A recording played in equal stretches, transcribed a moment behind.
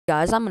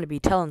Guys, I'm going to be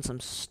telling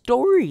some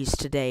stories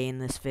today in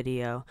this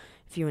video.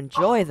 If you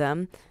enjoy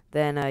them,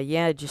 then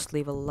yeah, just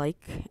leave a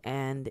like.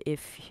 And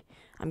if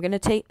I'm going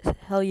to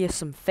tell you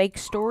some fake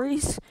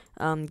stories,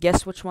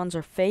 guess which ones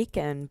are fake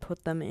and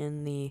put them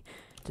in the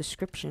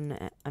description,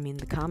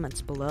 the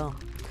comments below.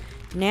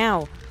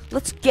 Now,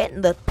 let's get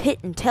in the pit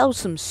and tell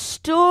some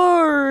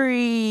stories.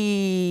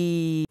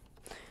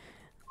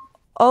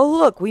 Oh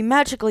look, we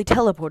magically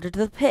teleported to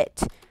the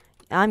pit.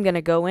 I'm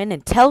gonna go in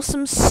and tell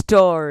some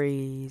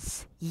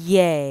stories.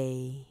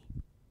 Yay.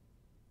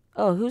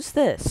 Oh, who's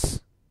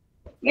this?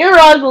 You're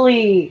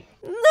ugly!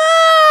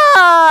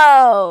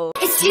 No!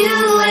 It's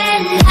you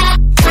and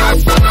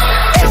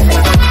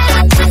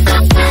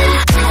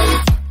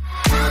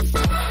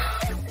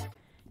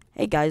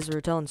Hey guys, we're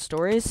telling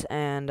stories,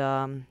 and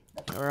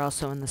we're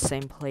also in the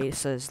same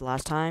place as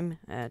last time,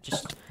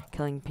 just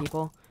killing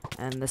people.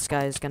 And this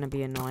guy is gonna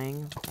be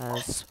annoying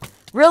as...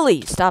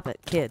 Really? Stop it,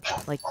 kid.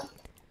 Like,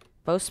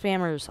 both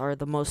spammers are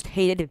the most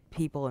hated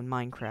people in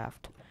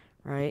Minecraft,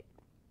 right?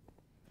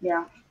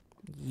 Yeah.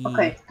 Yeah.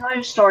 Okay, tell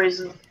your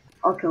stories and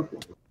I'll kill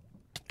people.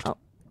 Oh,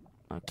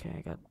 okay,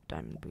 I got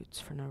diamond boots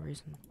for no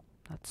reason.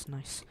 That's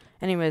nice.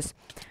 Anyways,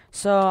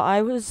 so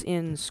I was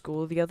in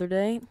school the other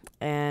day,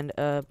 and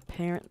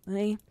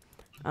apparently,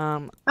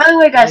 By the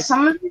way, guys, like,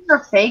 some of these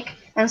are fake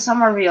and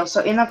some are real,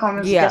 so in the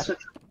comments, yeah. guess which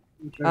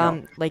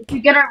one. like, If you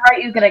get it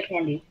right, you get a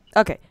candy.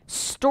 okay,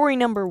 story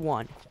number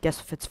 1. Guess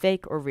if it's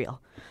fake or real.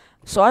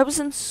 So I was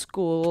in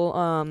school,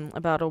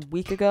 about a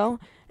week ago,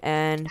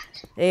 and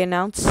they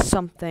announced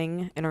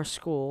something in our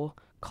school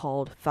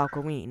called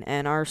Falcoween,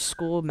 and our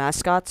school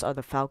mascots are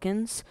the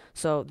Falcons,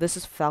 so this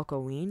is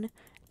Falcoween,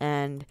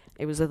 and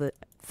it was a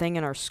thing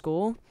in our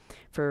school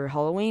for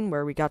Halloween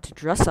where we got to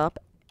dress up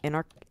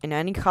in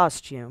any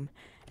costume,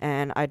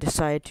 and I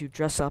decided to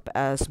dress up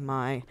as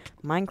my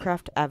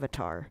Minecraft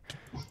avatar,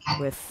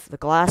 with the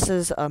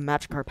glasses, a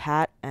Magikarp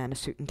hat, and a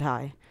suit and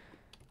tie.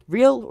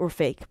 Real or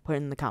fake? Put it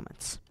in the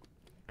comments.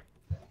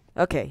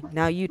 Okay,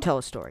 now you tell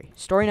a story.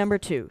 Story number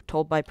 2,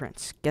 told by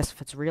Prince. Guess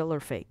if it's real or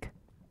fake.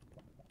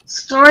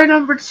 Story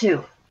number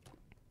 2.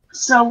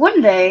 So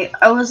one day,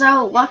 I was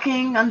out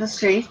walking on the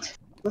street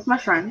with my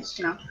friends,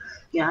 you know.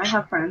 Yeah, I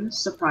have friends.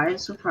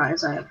 Surprise,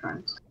 surprise, I have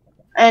friends.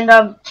 And,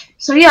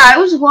 so yeah, I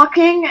was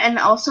walking, and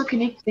also, can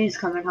you please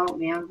come and help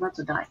me? I'm about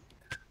to die.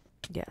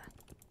 Yeah.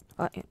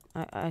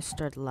 I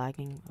started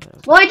lagging.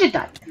 Well, I did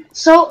die.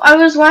 So, I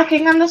was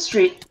walking on the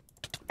street,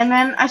 and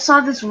then I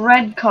saw this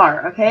red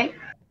car, okay?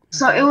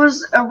 So, it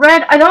was a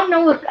red, I don't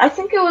know what, I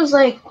think it was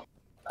like,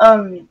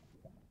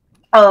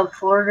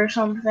 Ford or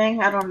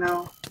something, I don't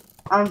know.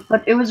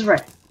 But it was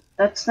red.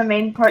 That's the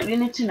main part you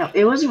need to know.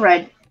 It was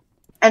red.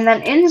 And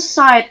then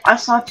inside, I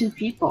saw 2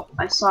 people.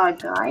 I saw a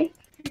guy,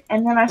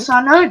 and then I saw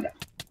another guy.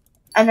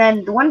 And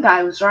then the one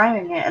guy was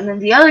driving it, and then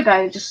the other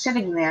guy was just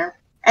sitting there,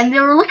 and they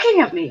were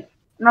looking at me.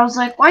 And I was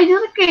like, why are you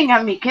looking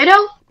at me,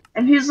 kiddo?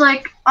 And he's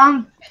like,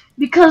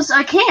 because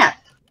I can't.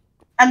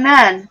 And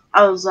then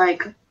I was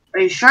like, are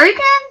you sure you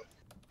can?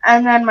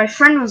 And then my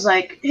friend was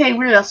like, hey,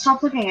 Rita,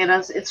 stop looking at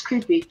us. It's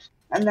creepy.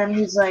 And then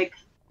he's like,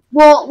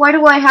 well, why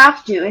do I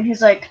have to? And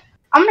he's like,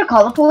 I'm gonna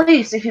call the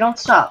police if you don't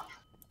stop.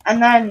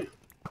 And then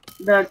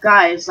the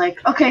guy is like,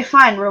 okay,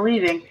 fine, we're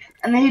leaving.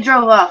 And then he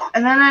drove off.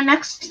 And then the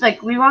next,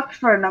 we walked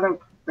for another,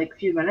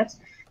 few minutes.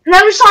 And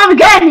then we saw him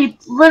again! He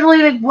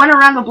literally, went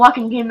around the block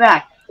and came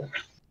back.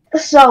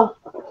 So,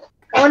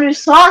 when we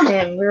saw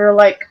him, we were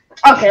like,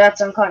 okay,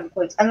 that's I'm calling the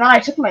police. And then I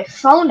took my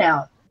phone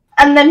out.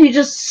 And then he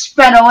just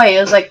sped away.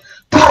 It was like,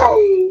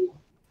 boom,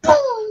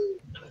 boom.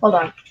 Hold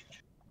on.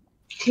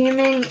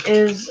 Teaming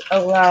is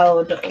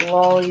allowed,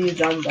 lol, you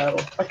dumbo.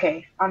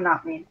 Okay, I'm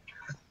not mean.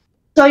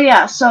 So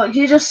yeah, so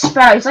he just sped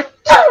out. He's like,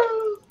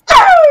 doo,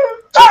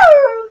 doo,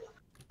 doo.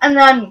 And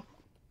then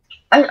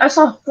I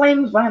saw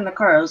flames behind the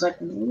car. I was like,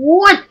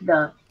 what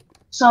the?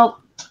 So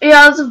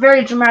yeah, it was a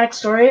very dramatic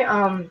story.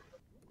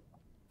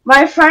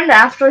 My friend,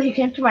 after, he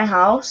came to my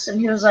house and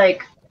he was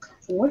like,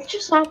 what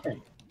just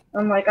happened?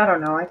 I'm like, I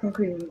don't know. I think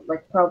we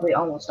probably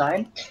almost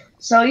died.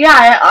 So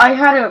yeah, I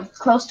had a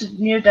close to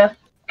near-death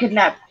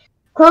kidnap.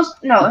 I'm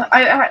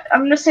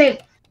gonna say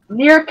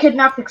near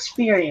kidnap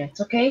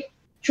experience. Okay,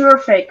 true or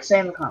fake? Say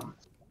in the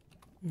comments.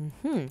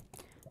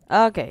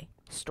 Okay,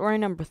 story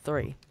number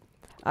 3.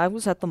 I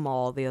was at the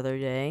mall the other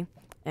day,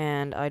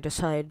 and I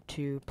decided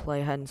to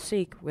play hide and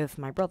seek with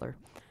my brother.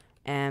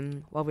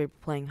 And while we were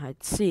playing hide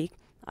and seek,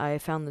 I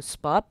found this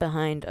spot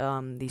behind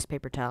these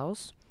paper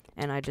towels,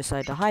 and I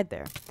decided to hide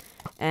there.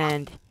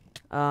 And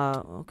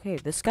okay,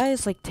 this guy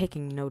is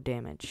taking no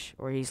damage,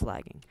 or he's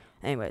lagging.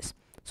 Anyways,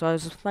 so I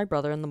was with my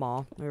brother in the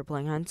mall. We were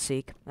playing hide and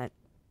seek.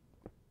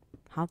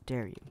 How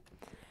dare you?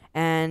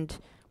 And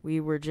we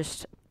were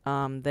just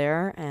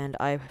there, and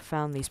I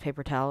found these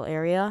paper towel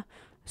area,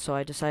 so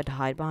I decided to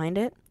hide behind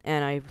it,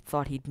 and I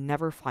thought he'd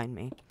never find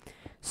me.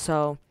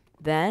 So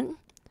then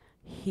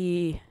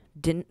he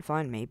didn't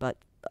find me, but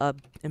a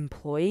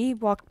employee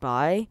walked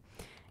by,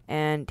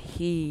 and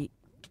he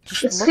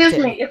just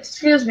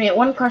Excuse me.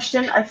 One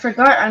question. I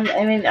forgot. I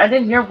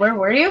didn't hear. Where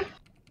were you?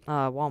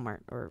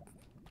 Walmart, or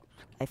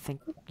I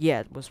think, yeah,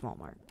 it was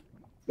Walmart.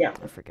 Yeah.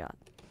 I forgot.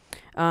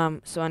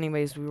 So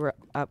anyways, we were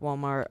at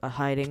Walmart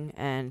hiding,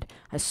 and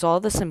I saw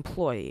this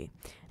employee,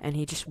 and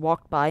he just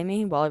walked by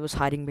me while I was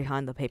hiding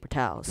behind the paper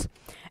towels.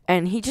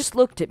 And he just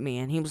looked at me,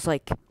 and he was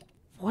like,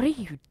 "What are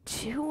you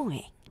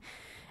doing?"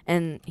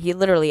 And he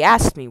literally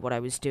asked me what I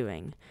was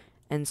doing.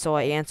 And so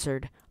I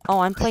answered,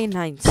 "Oh, I'm playing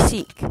hide and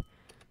seek."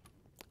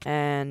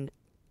 And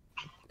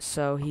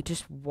so he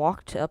just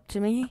walked up to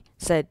me,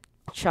 said,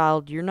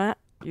 "Child, you're gonna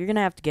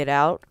have to get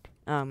out.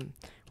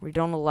 We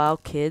don't allow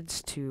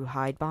kids to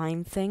hide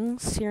behind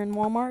things here in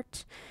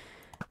Walmart,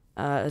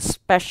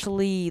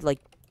 especially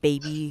like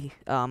baby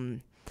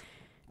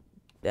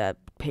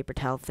paper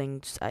towel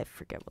things. I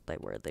forget what they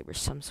were. They were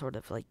some sort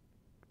of like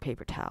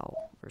paper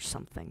towel or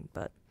something.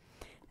 But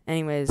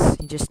anyways,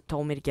 he just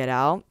told me to get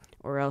out,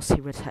 or else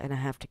he was gonna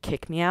have to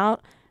kick me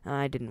out, and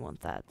I didn't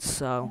want that.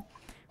 So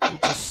we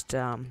just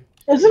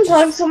Isn't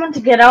telling someone to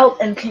get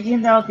out and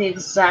kicking them out the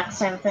exact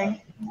same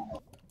thing?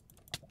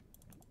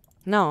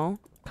 no,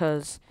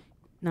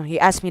 no, he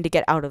asked me to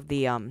get out of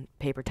the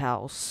paper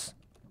towels,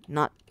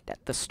 not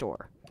at the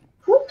store.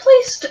 Who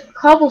placed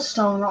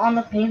cobblestone on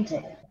the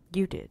painting?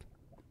 You did.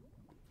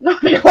 No,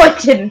 no, I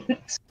didn't.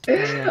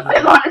 Yeah,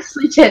 I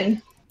honestly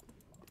didn't.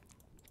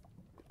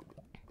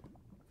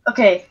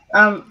 Okay,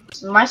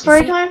 my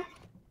story see- time?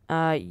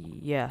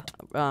 Yeah.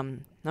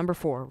 Number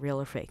 4,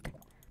 real or fake?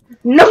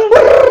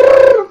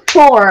 Number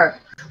 4.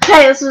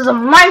 Okay, this is a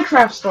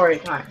Minecraft story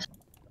time.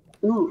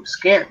 Ooh,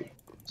 scary.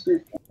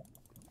 Spooky.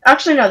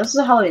 Actually, no, this is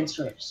a Halloween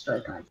story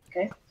time,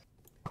 okay?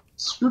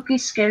 Spooky,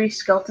 scary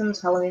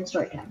skeletons, Halloween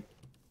story time.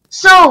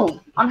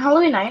 So, on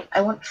Halloween night,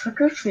 I went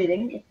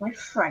trick-or-treating with my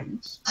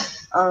friends.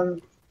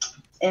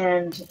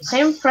 And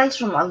same friends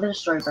from other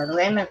story, by the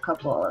way, and a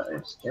couple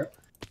others, too.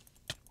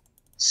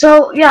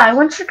 So, yeah, I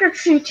went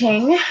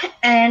trick-or-treating,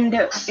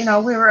 and, you know,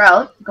 we were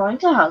out going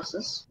to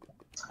houses.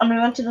 And we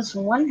went to this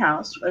one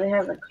house where they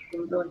had, like,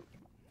 some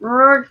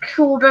really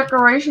cool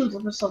decorations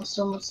of themselves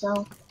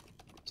so.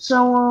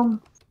 So,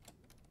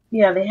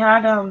 yeah, they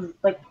had,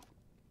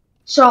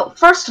 so,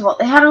 first of all,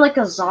 they had, like,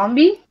 a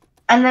zombie,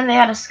 and then they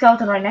had a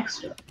skeleton right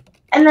next to it.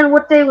 And then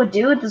what they would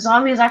do, the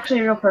zombie is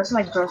actually a real person,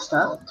 like, dressed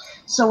up.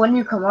 So when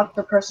you come up,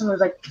 the person would,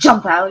 like,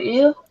 jump out at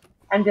you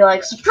and be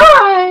like,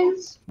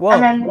 "Surprise!" Whoa.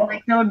 And then,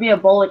 like, there would be a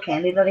bowl of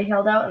candy that he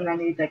held out, and then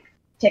he'd, like,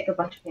 take a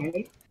bunch of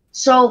candy.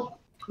 So,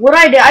 what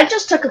I did, I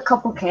just took a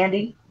couple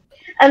candy,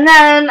 and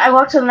then I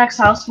walked to the next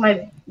house.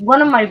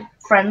 One of my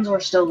friends were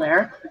still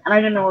there, and I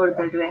didn't know what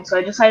they were doing, so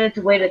I decided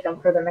to wait at them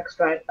for the next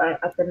drive,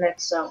 at the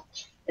next,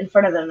 in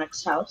front of the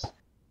next house.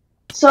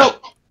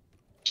 So,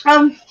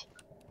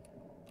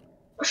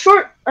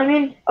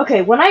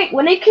 okay, when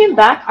I came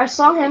back, I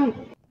saw him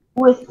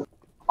with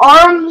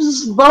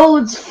arms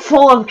loads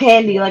full of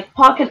candy, like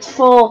pockets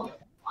full,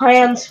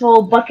 hands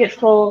full, bucket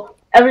full,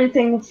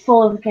 everything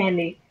full of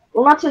candy.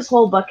 Well, not his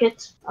whole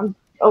bucket. I'm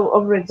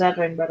over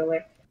exaggerating, by the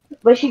way.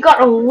 But he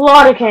got a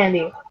lot of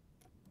candy.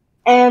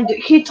 And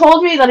he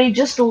told me that he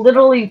just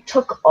literally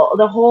took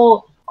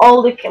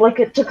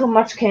it took him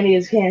much candy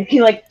as can.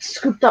 He, like,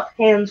 scooped up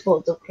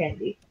handfuls of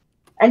candy.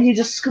 And he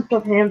just scooped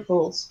up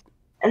handfuls.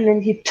 And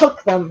then he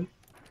took them.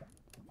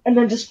 And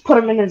then just put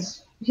them in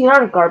his... He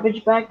had a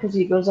garbage bag, because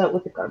he goes out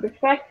with a garbage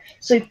bag.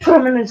 So he put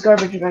them in his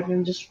garbage bag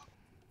and just,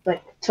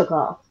 like, took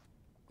off.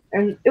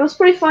 And it was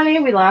pretty funny.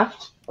 We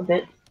laughed a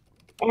bit.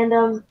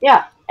 And,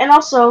 yeah. And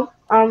also,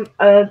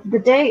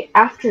 the day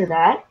after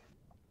that,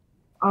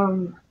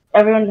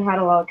 everyone had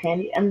a lot of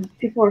candy, and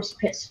people were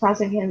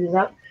passing candies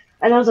out.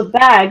 And there was a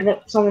bag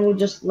that someone would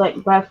just,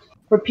 like, left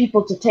for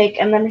people to take,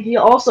 and then he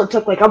also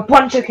took, like, a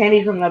bunch of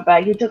candy from that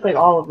bag. He took, like,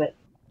 all of it.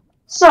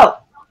 So,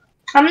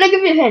 I'm gonna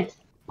give you a hint.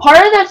 Part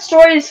of that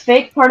story is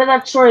fake, part of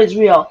that story is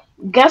real.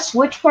 Guess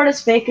which part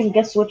is fake, and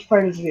guess which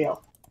part is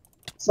real.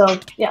 So,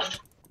 yeah.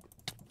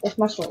 That's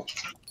my story.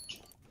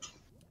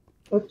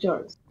 What's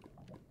yours?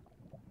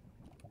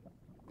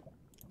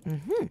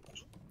 Mm-hmm.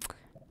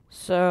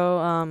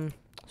 So,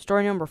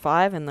 story number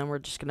 5, and then we're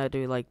just gonna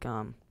do, like,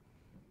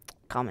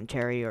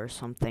 commentary or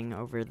something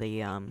over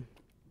the,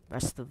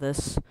 rest of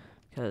this,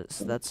 because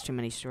that's too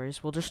many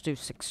stories. We'll just do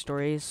 6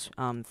 stories,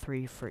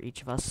 3 for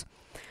each of us.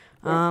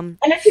 Yeah. And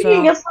if you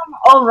can guess them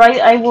all right,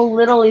 I will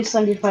literally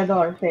send you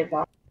 $5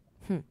 PayPal.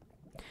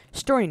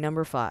 Story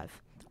number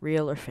 5,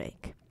 real or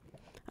fake?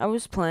 I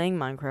was playing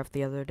Minecraft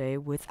the other day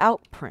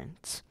without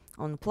prints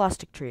on the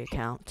Plastic Tree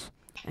account,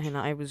 and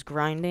I was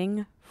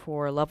grinding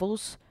for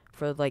levels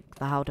for, like,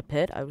 the How to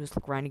Pit. I was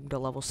grinding to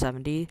level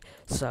 70,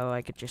 so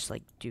I could just,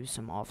 like, do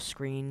some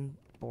off-screen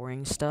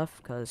boring stuff,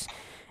 because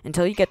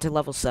until you get to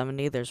level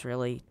 70, there's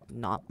really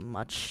not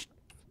much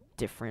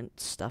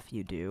different stuff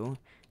you do.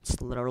 It's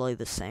literally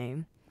the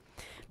same.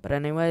 But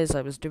anyways,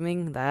 I was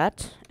doing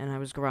that, and I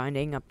was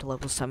grinding up to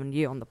level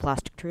 70 on the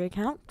Plastic Tree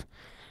account,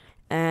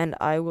 and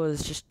I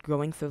was just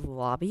going through the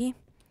lobby,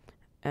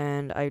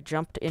 and I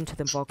jumped into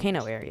the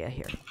volcano area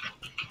here.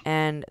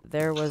 And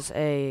there was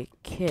a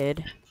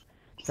kid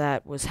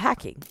that was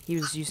hacking. He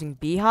was using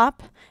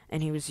B-Hop,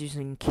 and he was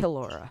using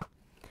Killora.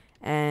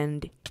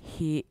 And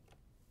he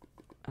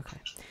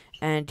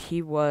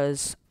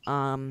was,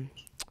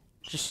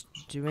 just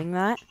doing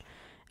that,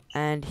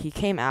 and he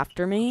came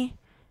after me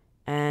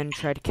and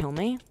tried to kill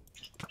me,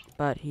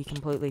 but he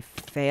completely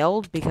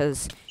failed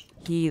because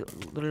he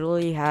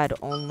literally had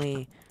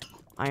only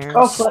iron.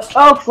 Oh flip,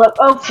 oh flip,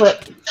 oh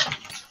flip.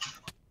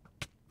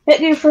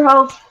 Hit you for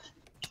health.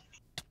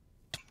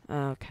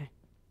 Okay.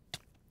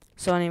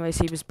 So anyways,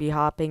 he was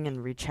b-hopping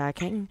and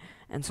reach-hacking,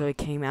 and so he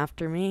came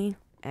after me,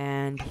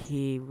 and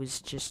he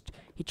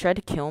tried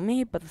to kill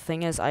me, but the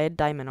thing is, I had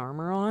diamond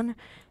armor on,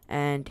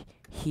 and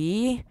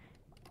he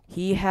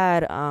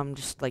had,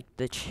 just, like,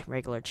 the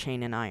regular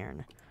chain and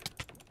iron.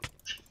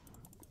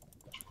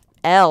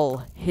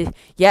 L.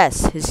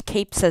 Yes, his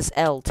cape says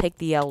L. Take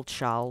the L,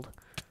 child.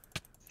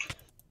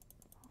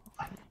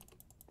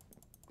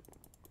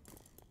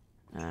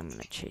 I'm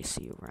gonna chase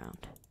you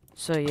around.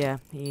 So yeah,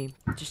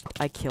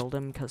 I killed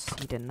him because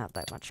he didn't have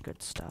that much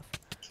good stuff.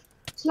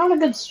 It's not a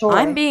good story.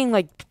 I'm being,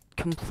 like,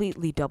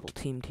 completely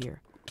double-teamed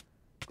here.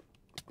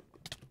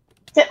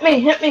 Hit me,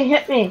 hit me,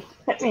 hit me,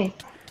 hit me.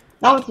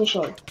 Not with the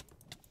sword.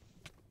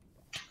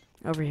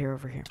 Over here,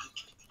 over here.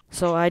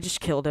 So I just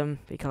killed him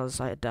because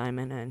I had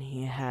diamond and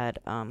he had,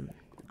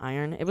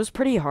 iron. It was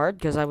pretty hard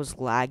because I was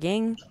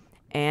lagging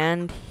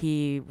and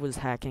he was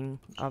hacking,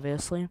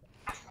 obviously.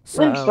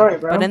 So, Good story,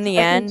 bro. but in the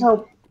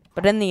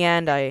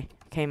end, I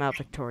came out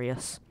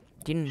victorious.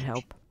 Didn't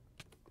help.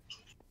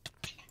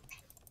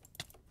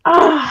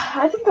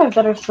 I think I have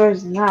better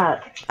stories than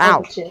that.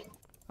 Ow!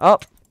 Oh,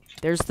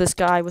 there's this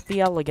guy with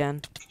the L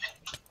again.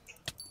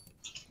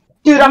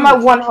 Dude, I'm at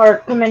 1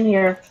 heart. Come in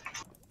here.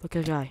 Look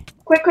at the guy.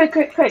 Quick, quick,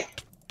 quick,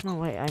 quick. No,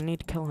 wait, I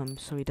need to kill him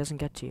so he doesn't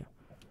get to you.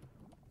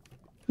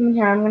 Come in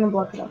here, I'm gonna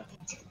block it up.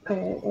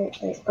 Okay,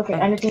 wait. Okay,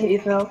 I need to hit you,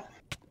 Phil.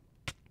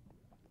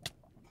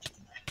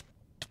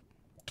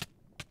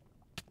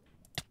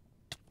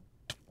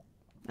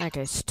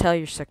 Okay, so tell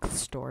your sixth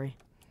story.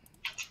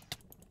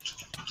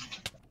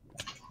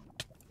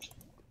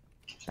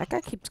 That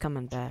guy keeps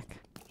coming back.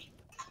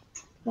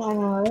 Yeah, I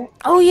know, right?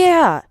 Oh,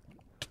 yeah!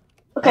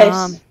 Okay,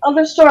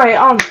 other story,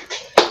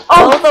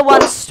 Tell the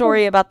one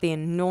story about the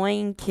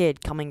annoying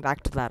kid coming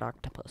back to that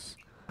octopus.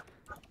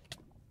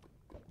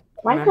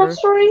 Minecraft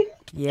story?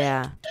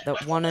 Yeah,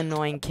 that one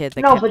annoying kid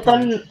that No, kept but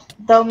coming. then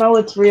they'll know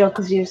it's real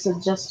because you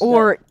suggested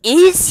Or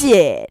is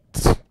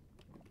it?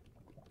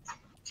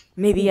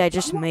 Maybe I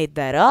just made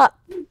that up,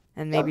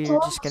 and maybe you're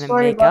just gonna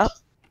make up.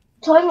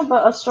 Tell him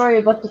about a story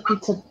about the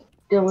pizza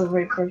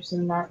delivery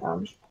person that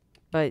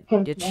But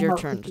it's your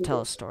turn to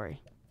tell a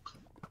story.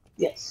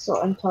 Yes,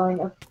 so I'm telling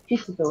a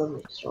pizza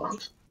delivery story.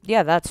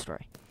 Yeah, that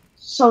story.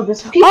 So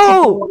this pizza.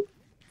 Oh!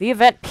 The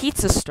event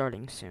pizza's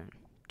starting soon.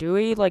 Do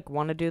we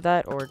want to do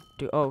that or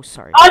do? Oh,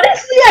 sorry.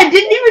 Honestly, I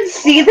didn't even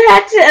see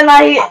that, and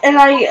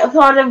I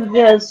thought of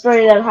the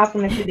story that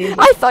happened a few days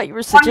ago. I thought you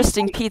were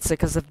suggesting pizza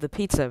because of the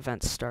pizza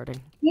event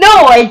starting. No,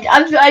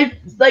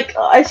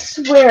 I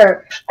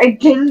swear I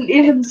didn't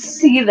even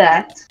see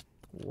that.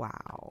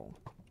 Wow.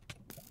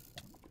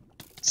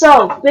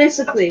 So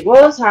basically,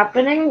 what was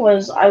happening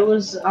was I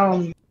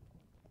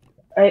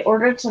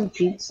ordered some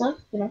pizza.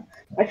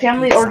 My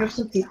family ordered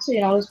some pizza.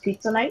 It was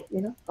pizza night.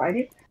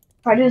 Friday.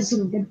 Friday is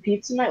some good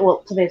pizza night.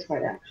 Well, today's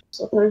Friday, actually,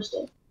 so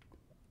Thursday.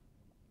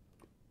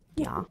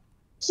 Yeah.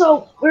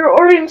 So we were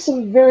ordering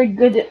some very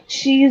good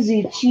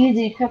cheesy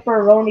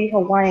pepperoni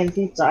Hawaiian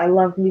pizza. I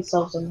love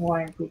myself some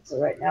Hawaiian pizza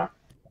right now,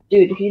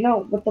 dude. You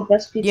know what the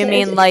best pizza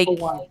is?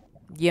 Hawaiian.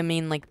 You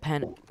mean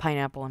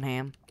pineapple and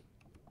ham?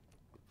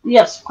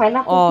 Yes,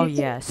 pineapple. Oh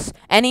pizza. yes.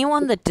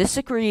 Anyone that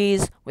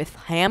disagrees with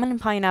ham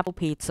and pineapple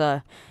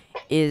pizza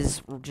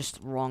is just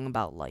wrong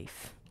about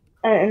life.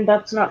 And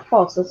that's not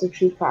false. That's a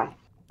true fact.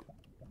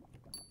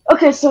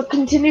 Okay, so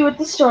continue with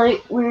the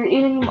story. We were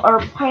eating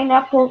our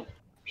pineapple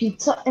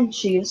pizza and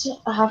cheese.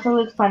 Half of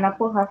it was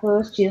pineapple, half of it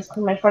was cheese.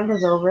 Because my friend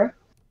was over,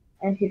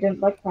 and he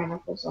didn't like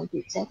pineapples on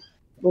pizza,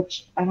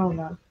 which I don't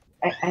know.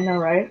 I know,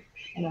 right?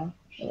 I know.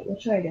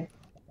 What should I do?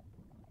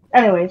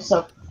 Anyway,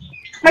 so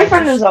my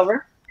friend was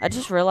over. I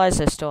just realized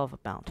I still have a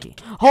bounty.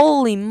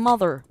 Holy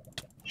mother!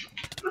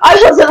 I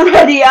wasn't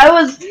ready. I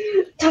was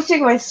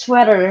touching my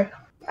sweater.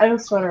 I have a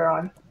sweater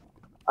on.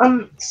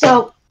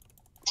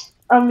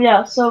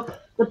 Yeah. So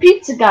the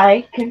pizza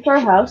guy came to our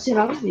house.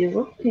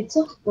 Usual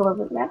pizza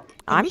delivered man.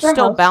 I'm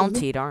still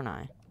bountied, aren't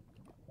I?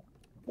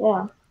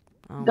 Yeah.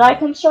 Guy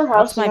comes to our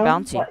house. What's my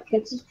bounty?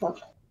 Gets his truck.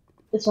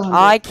 It's 100.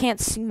 I can't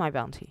see my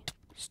bounty.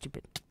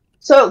 Stupid.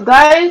 So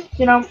guy,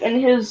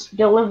 in his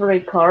delivery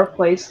car,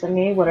 place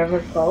thingy, whatever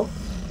it's called.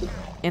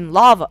 In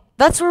lava.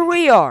 That's where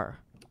we are.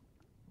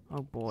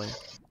 Oh boy.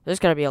 There's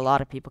gotta be a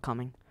lot of people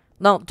coming.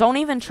 No, don't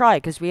even try,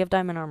 because we have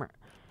diamond armor.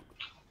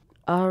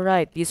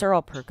 Alright, these are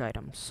all perk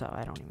items, so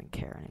I don't even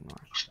care anymore.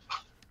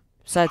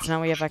 Besides,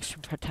 now we have extra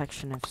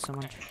protection if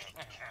someone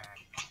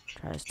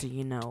tries to,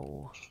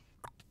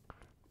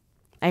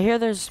 I hear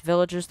there's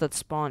villagers that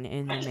spawn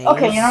in the maze.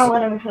 Okay,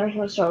 let me finish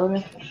my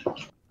story.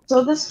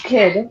 So this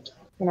kid,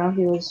 he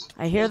was...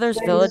 I hear there's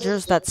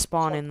villagers that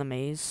spawn in the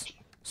maze,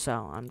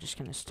 so I'm just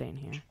gonna stay in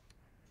here.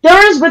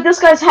 There is, but this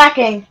guy's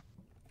hacking.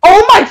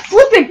 Oh my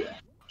flipping!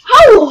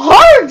 How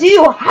hard do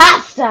you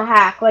have to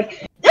hack?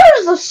 There's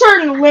there's a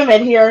certain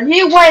limit here, and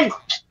he went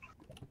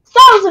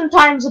 1,000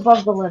 times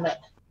above the limit.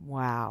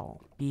 Wow.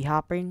 Bee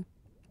hopping?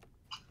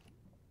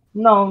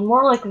 No,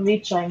 more like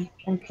reaching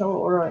and kill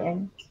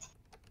ordering.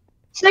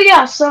 So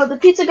yeah, so the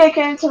pizza guy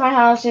came to my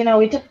house, you know,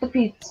 we took the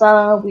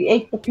pizza, we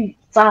ate the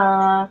pizza,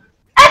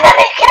 and then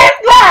he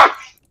came back!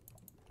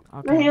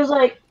 And he Okay. was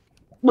like,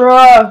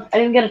 bruh, I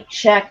didn't get a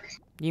check.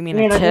 You I mean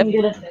mean, a I tip?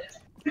 didn't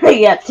get a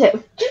yeah,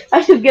 tip.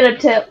 I should get a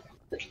tip.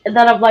 And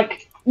then I'm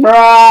like,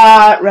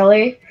 bruh,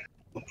 really?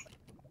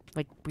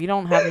 Like, we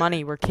don't have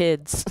money, we're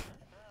kids.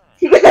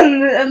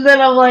 And then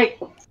I'm like,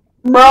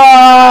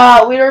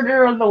 bruh, we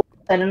ordered on the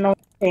website, I didn't know how to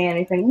pay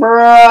anything,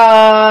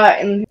 bruh.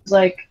 And he's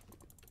like,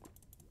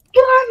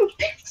 but I'm a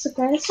pizza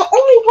guy, it's the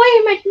only way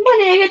I make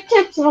money, I get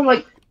tips. And I'm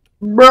like,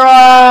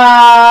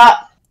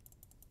 bruh.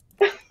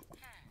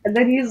 And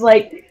then he's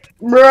like,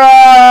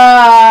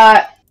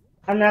 bruh.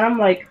 And then I'm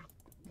like,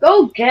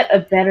 go get a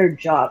better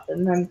job.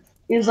 And then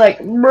he's like,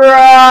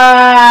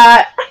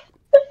 bruh.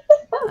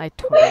 I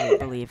totally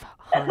believe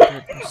 100% And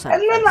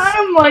then this.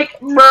 I'm like,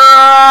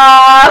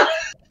 bruh.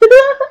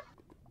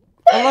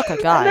 Oh, look, a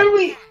guy.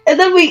 And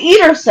then we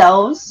eat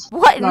ourselves.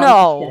 What?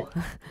 No,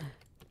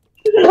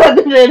 No!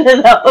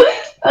 No.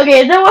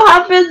 Okay, then what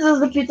happens is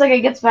the pizza guy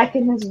gets back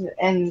in his,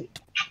 and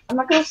I'm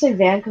not gonna say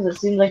van because it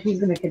seems like he's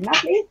gonna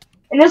kidnap me,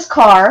 in his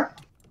car,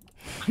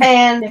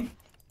 and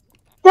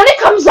then he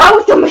comes out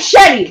with a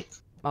machete.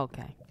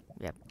 Okay.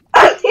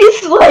 And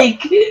he's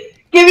like,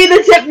 give me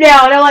the tip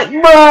now, and I'm like,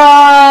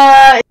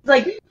 bruh. It's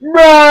like,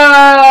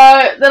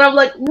 bruh. Then I'm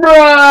like,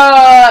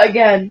 bruh,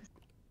 again.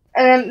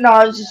 And then, no,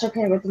 I was just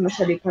okay with the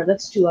machete part.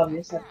 That's too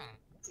obvious,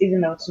 even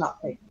though it's not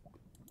fake.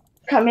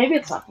 Maybe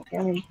it's not fake.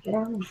 I mean, you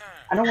know,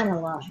 I don't want to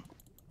lie.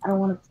 I don't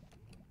want to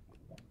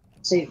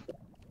say.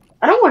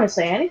 I don't want to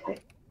say anything.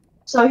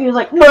 So he was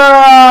like,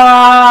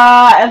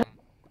 bruh, and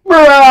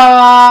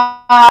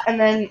bruh, and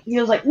then he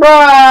was like,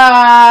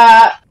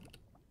 bruh.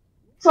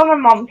 So my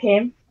mom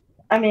came.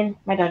 I mean,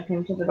 my dad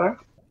came to the door,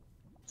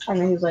 and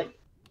then he was like,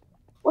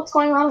 "What's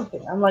going on with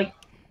you?" I'm like,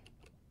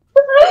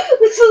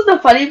 "This is the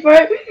funny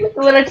part.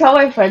 When I tell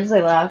my friends,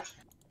 they laugh."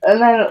 And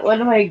then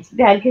when my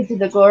dad came to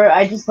the door,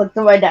 I just looked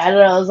at my dad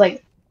and I was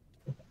like,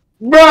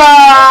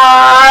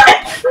 bruh!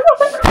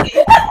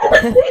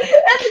 And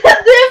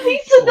then the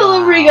pizza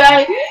delivery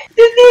guy did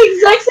the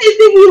exact same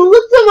thing. He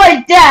looked at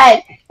my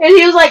dad and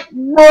he was like,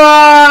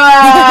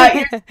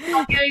 bruh! You're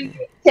not getting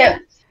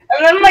tips.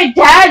 And then my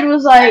dad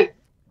was like,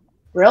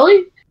 really?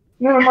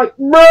 And then I'm like,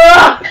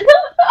 bruh!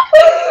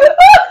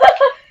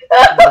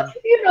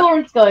 You know where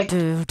it's going.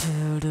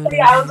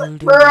 Yeah, I was like,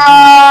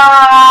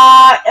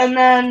 bruh! And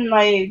then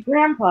my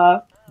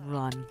grandpa,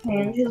 Run.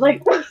 and he's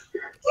like,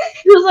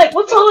 he was like,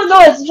 what's all the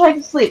noise? I'm trying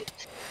to sleep.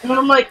 And then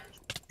I'm like,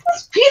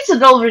 this pizza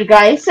delivery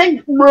guy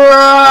said,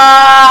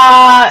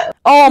 bruh!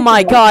 Oh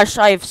my gosh,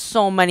 I have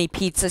so many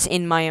pizzas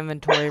in my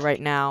inventory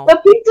right now. The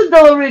pizza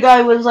delivery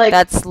guy was like,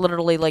 That's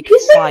literally like he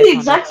said 500 the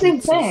exact same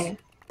pizzas. thing.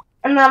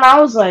 And then I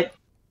was like,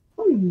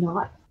 no, you're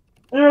not.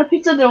 And then the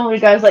pizza delivery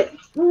guy was like,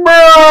 bruh!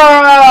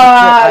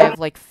 I have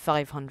like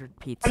 500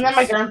 pizzas. And then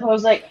my grandpa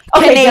was like,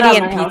 okay, get out of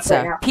Canadian my house pizza.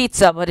 right now.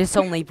 Pizza, but it's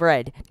only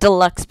bread.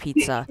 Deluxe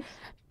pizza.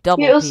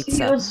 Double He was-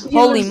 pizza. he was- he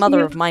Holy was- mother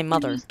he of my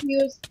mother.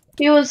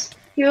 He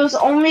was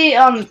only,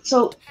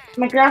 so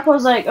my grandpa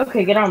was like,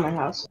 okay, get out of my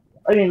house.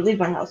 I mean, leave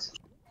my house.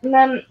 And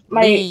then the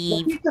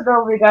Leave. pizza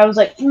delivery guy was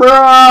like,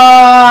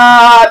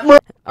 bruh,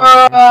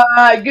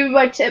 Okay. give me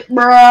my tip,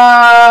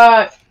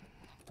 bruh.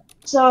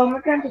 So my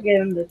grandpa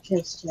gave him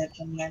his tip,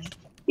 and then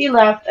he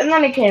left, and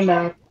then he came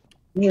back,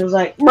 and he was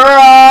like,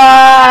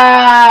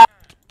 bruh. And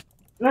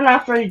then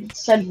after he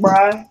said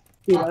bruh,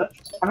 he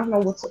left. I don't know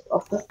what's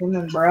up with him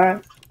and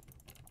bruh.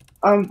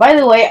 By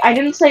the way, I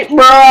didn't say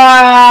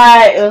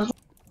bruh. It was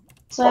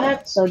said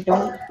it, so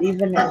don't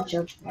even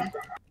judge me.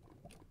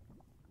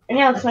 And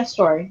yeah, that's my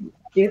story.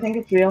 Do you think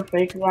it's real,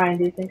 fake? Ryan,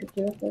 do you think it's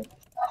real, fake?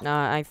 No,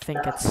 I think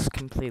it's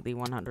completely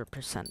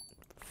 100%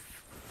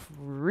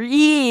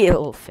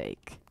 real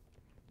fake.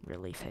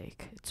 Really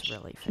fake. It's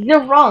really fake.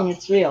 You're wrong.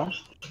 It's real.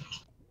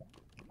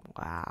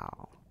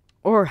 Wow.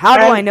 Or how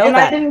do I know and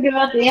that? I didn't give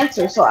out the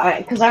answer, so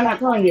because I'm not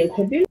telling you. It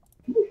could be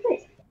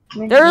fake.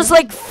 Maybe There's not.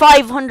 like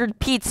 500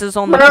 pizzas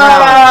on the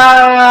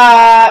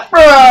ground.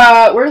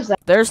 Bruh, where's that?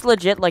 There's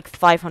legit like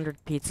 500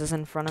 pizzas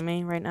in front of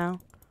me right now.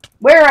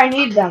 Where I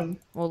need them?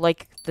 Well,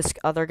 like this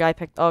other guy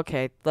picked.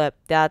 Okay,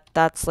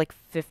 that's like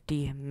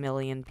 50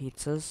 million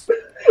pizzas.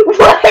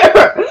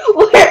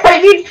 Where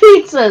I need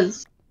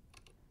pizzas?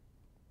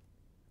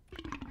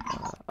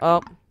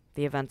 Oh,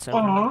 the event's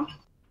over.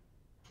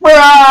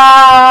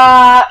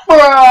 Bruh,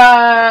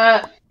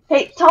 bruh.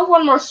 Hey, tell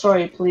one more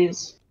story,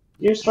 please.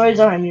 Your stories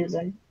are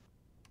amusing.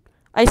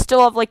 I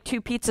still have like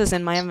 2 pizzas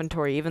in my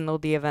inventory, even though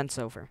the event's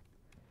over.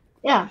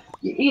 Yeah,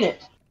 you eat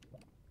it.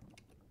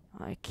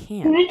 I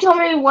Can can't. you tell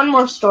me one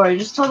more story?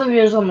 Just tell the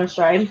viewers one more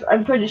story.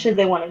 I'm pretty sure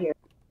they want to hear.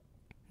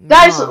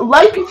 Guys, No.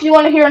 like if you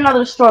want to hear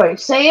another story.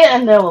 Say it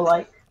and they will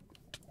like.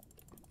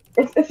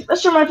 If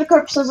Mr.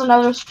 Magikarp says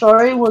another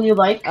story, will you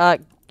like? Yeah.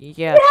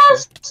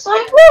 Yes,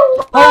 I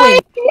will Holy-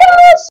 like.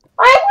 Yes,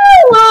 I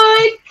will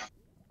like.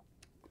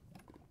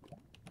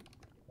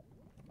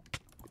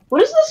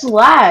 What is this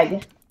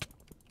lag?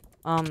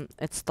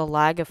 It's the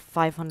lag of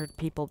 500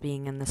 people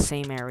being in the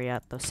same area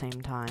at the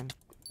same time.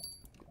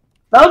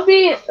 That would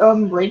be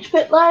rage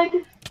pit lag.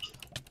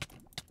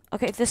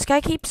 Okay, this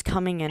guy keeps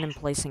coming in and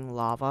placing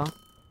lava.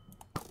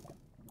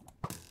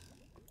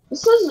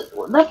 That's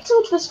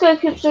what this guy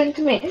keeps doing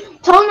to me.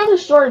 Tell another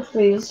story,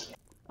 please.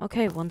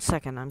 Okay, 1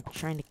 second. I'm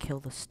trying to kill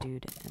this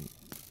dude, and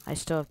I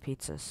still have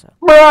pizza, so.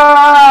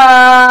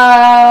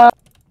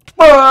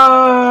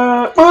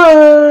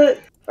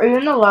 Are you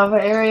in the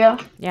lava area?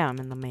 Yeah, I'm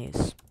in the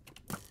maze.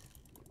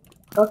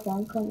 Okay,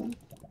 I'm coming.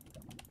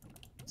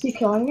 Is he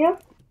killing you?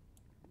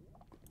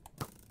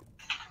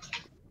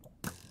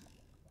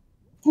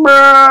 Bro,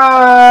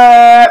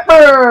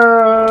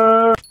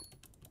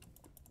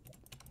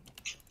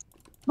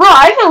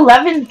 I have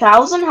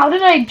 11,000? How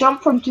did I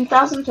jump from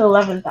 2,000 to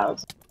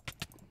 11,000?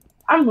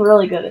 I'm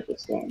really good at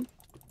this game.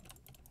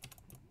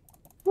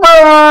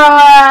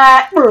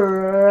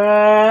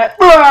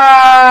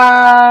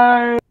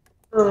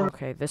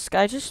 Okay, this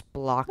guy just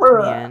blocked me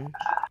in.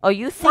 Oh,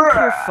 you think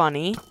you're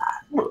funny?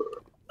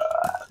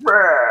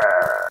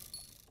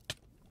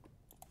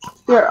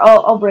 Here,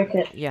 I'll break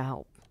it. Yeah,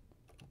 help.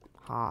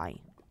 Hi.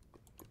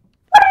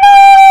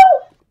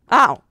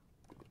 Ow!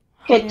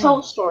 Okay, tell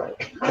a story.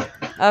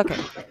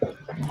 Okay.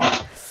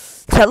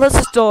 Tell us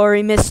a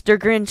story, Mr.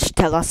 Grinch.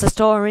 Tell us a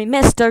story,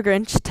 Mr.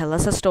 Grinch. Tell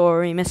us a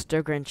story,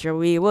 Mr. Grinch, or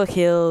we will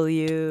kill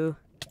you.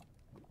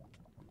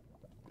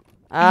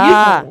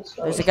 Ah,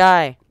 there's a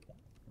guy.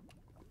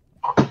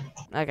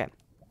 Okay.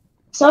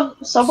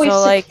 Subway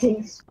So, like,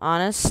 16.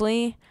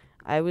 honestly,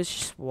 I was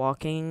just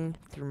walking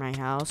through my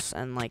house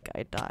and, like,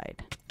 I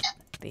died.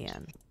 The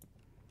end.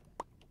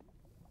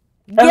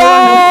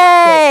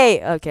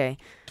 Yay! Okay.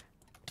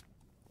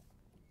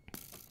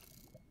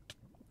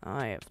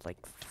 I have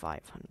like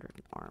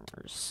 500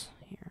 armors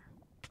here.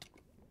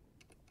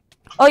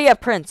 Oh yeah,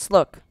 Prince,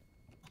 look.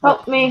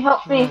 Help me,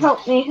 help me,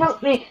 help me,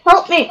 help me,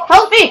 help me,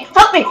 help me,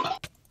 help me!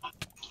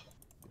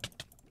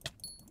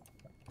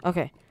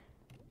 Okay.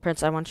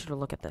 Prince, I want you to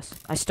look at this.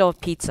 I still have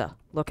pizza.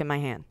 Look at my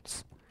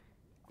hands.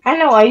 I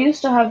know, I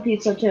used to have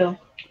pizza too.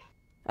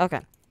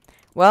 Okay.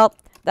 Well,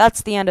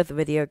 that's the end of the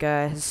video,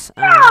 guys.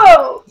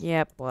 No!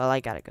 Yep, well, I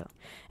gotta go.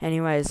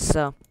 Anyways,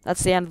 so,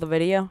 that's the end of the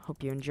video.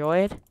 Hope you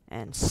enjoyed,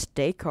 and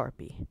stay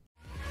carpy.